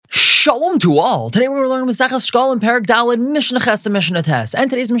Shalom to all. Today we're going to learn Maseches Shekalim Perek Daled Mishnah Ches and Mishnah Tes.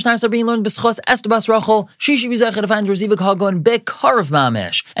 And today's Mishnahs are being learned b'schos Esther Bas Rachel. She should be zeicher to find Rezivik Hagon Bekarv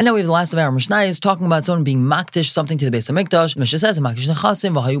Mamish. And now we have the last of our Mishnahs talking about someone being makdish something to the Beis Hamikdash. Mishnah says makdish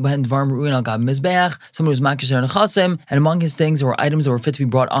nechasim v'hayu behen dvarim ruin al gab mizbeach. Someone who's makdish their nechasim, and among his things there were items that were fit to be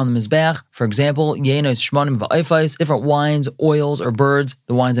brought on the mizbeach. For example, yenos shmonim v'oifais, different wines, oils, or birds.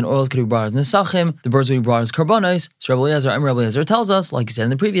 The wines and oils could be brought as nesachim. The birds would be brought as karbonos. So Rabbi Eliezer tells us, like he said in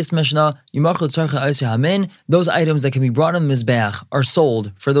the previous Mishnah, those items that can be brought on the mizbeach are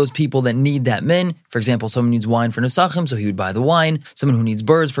sold for those people that need that min. For example, someone needs wine for nesachim, so he would buy the wine. Someone who needs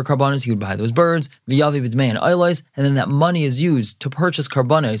birds for karbonos, he would buy those birds. V'yavi b'dmei and oilos, and then that money is used to purchase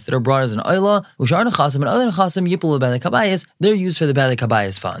karbonos that are brought as an oila. Ushar nechasim and other nechasim yipul b'bedei kabayis. They're used for the b'dei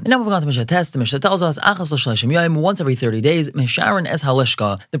kabayis fund. And now we've gone to Mishnah Test. The Mishnah tells us achas l'shleishim yom, once every 30 days, mesharon es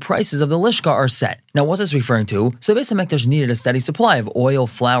halishka. The prices of the lishka are set. Now, what's this referring to? So Beis Hamikdash needed a steady supply of oil,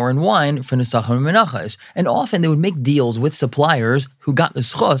 flour, and wine for nesachim and menachos, and often they would make deals with suppliers who got the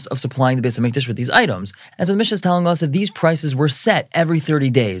schos of supplying the Beis Hamikdash with these items. And so the Mishnah is telling us that these prices were set every 30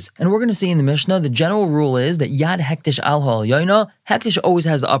 days. And we're going to see in the Mishnah, the general rule is that yad hektish al ha'al yoina, hektish always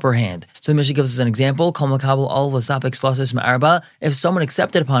has the upper hand. So the Mishnah gives us an example, kol makabel al v'sapek slasis ma'arba. If someone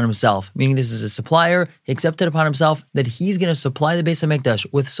accepted upon himself, meaning this is a supplier, he accepted upon himself that he's going to supply the Beis Hamikdash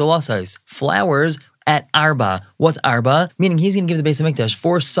with solasais, flowers, at arba. What's arba? Meaning he's going to give the Beis Hamikdash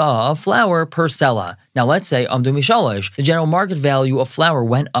 4 sa of flour per sela. Now let's say amdu mishalosh, the general market value of flour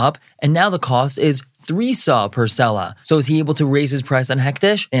went up, and now the cost is 3 sa per sela. So is he able to raise his price on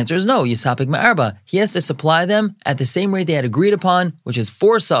hektish? The answer is no. Yisapik ma'arba. He has to supply them at the same rate they had agreed upon, which is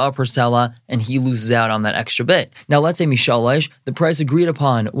 4 sa per sela, and he loses out on that extra bit. Now let's say mishalosh, the price agreed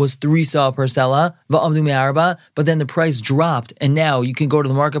upon was 3 sa per sela, va'amdu ma'arba, but then the price dropped, and now you can go to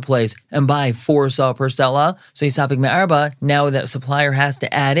the marketplace and buy 4 sa per sela. So yisapik ma'arba, now that supplier has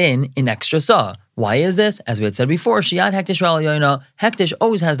to add in an extra sa. Why is this? As we had said before, Shiyad Hektish Ral Yoina, Hektish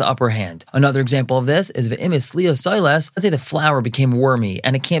always has the upper hand. Another example of this is V'imis Sliya Silas. Let's say the flour became wormy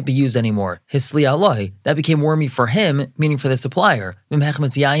and it can't be used anymore. His Sliya Loi, that became wormy for him, meaning for the supplier. Vim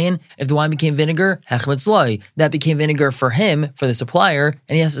Hechmetz Yayin, if the wine became vinegar, Hechmetz Loi, that became vinegar for him, for the supplier,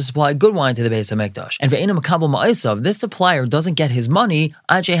 and he has to supply good wine to the Beis Hamikdash. And Ve'ena Makabel Ma'isav, this supplier doesn't get his money,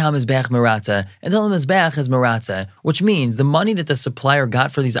 Ajay HaMizbeach Meratza, until the Mizbeach is Meratza, which means the money that the supplier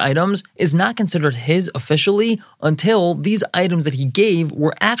got for these items is not considered his officially until these items that he gave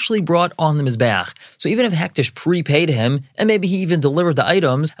were actually brought on the mizbeach. So even if Hektish prepaid him, and maybe he even delivered the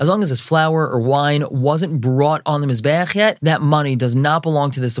items, as long as his flour or wine wasn't brought on the mizbeach yet, that money does not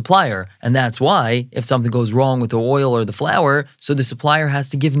belong to the supplier. And that's why, if something goes wrong with the oil or the flour, so the supplier has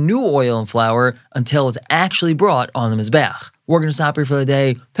to give new oil and flour until it's actually brought on the mizbeach. We're going to stop here for the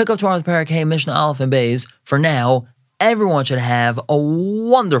day. Pick up tomorrow with Perek Hey, Mishnah Aleph and Beis. For now, everyone should have a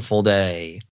wonderful day.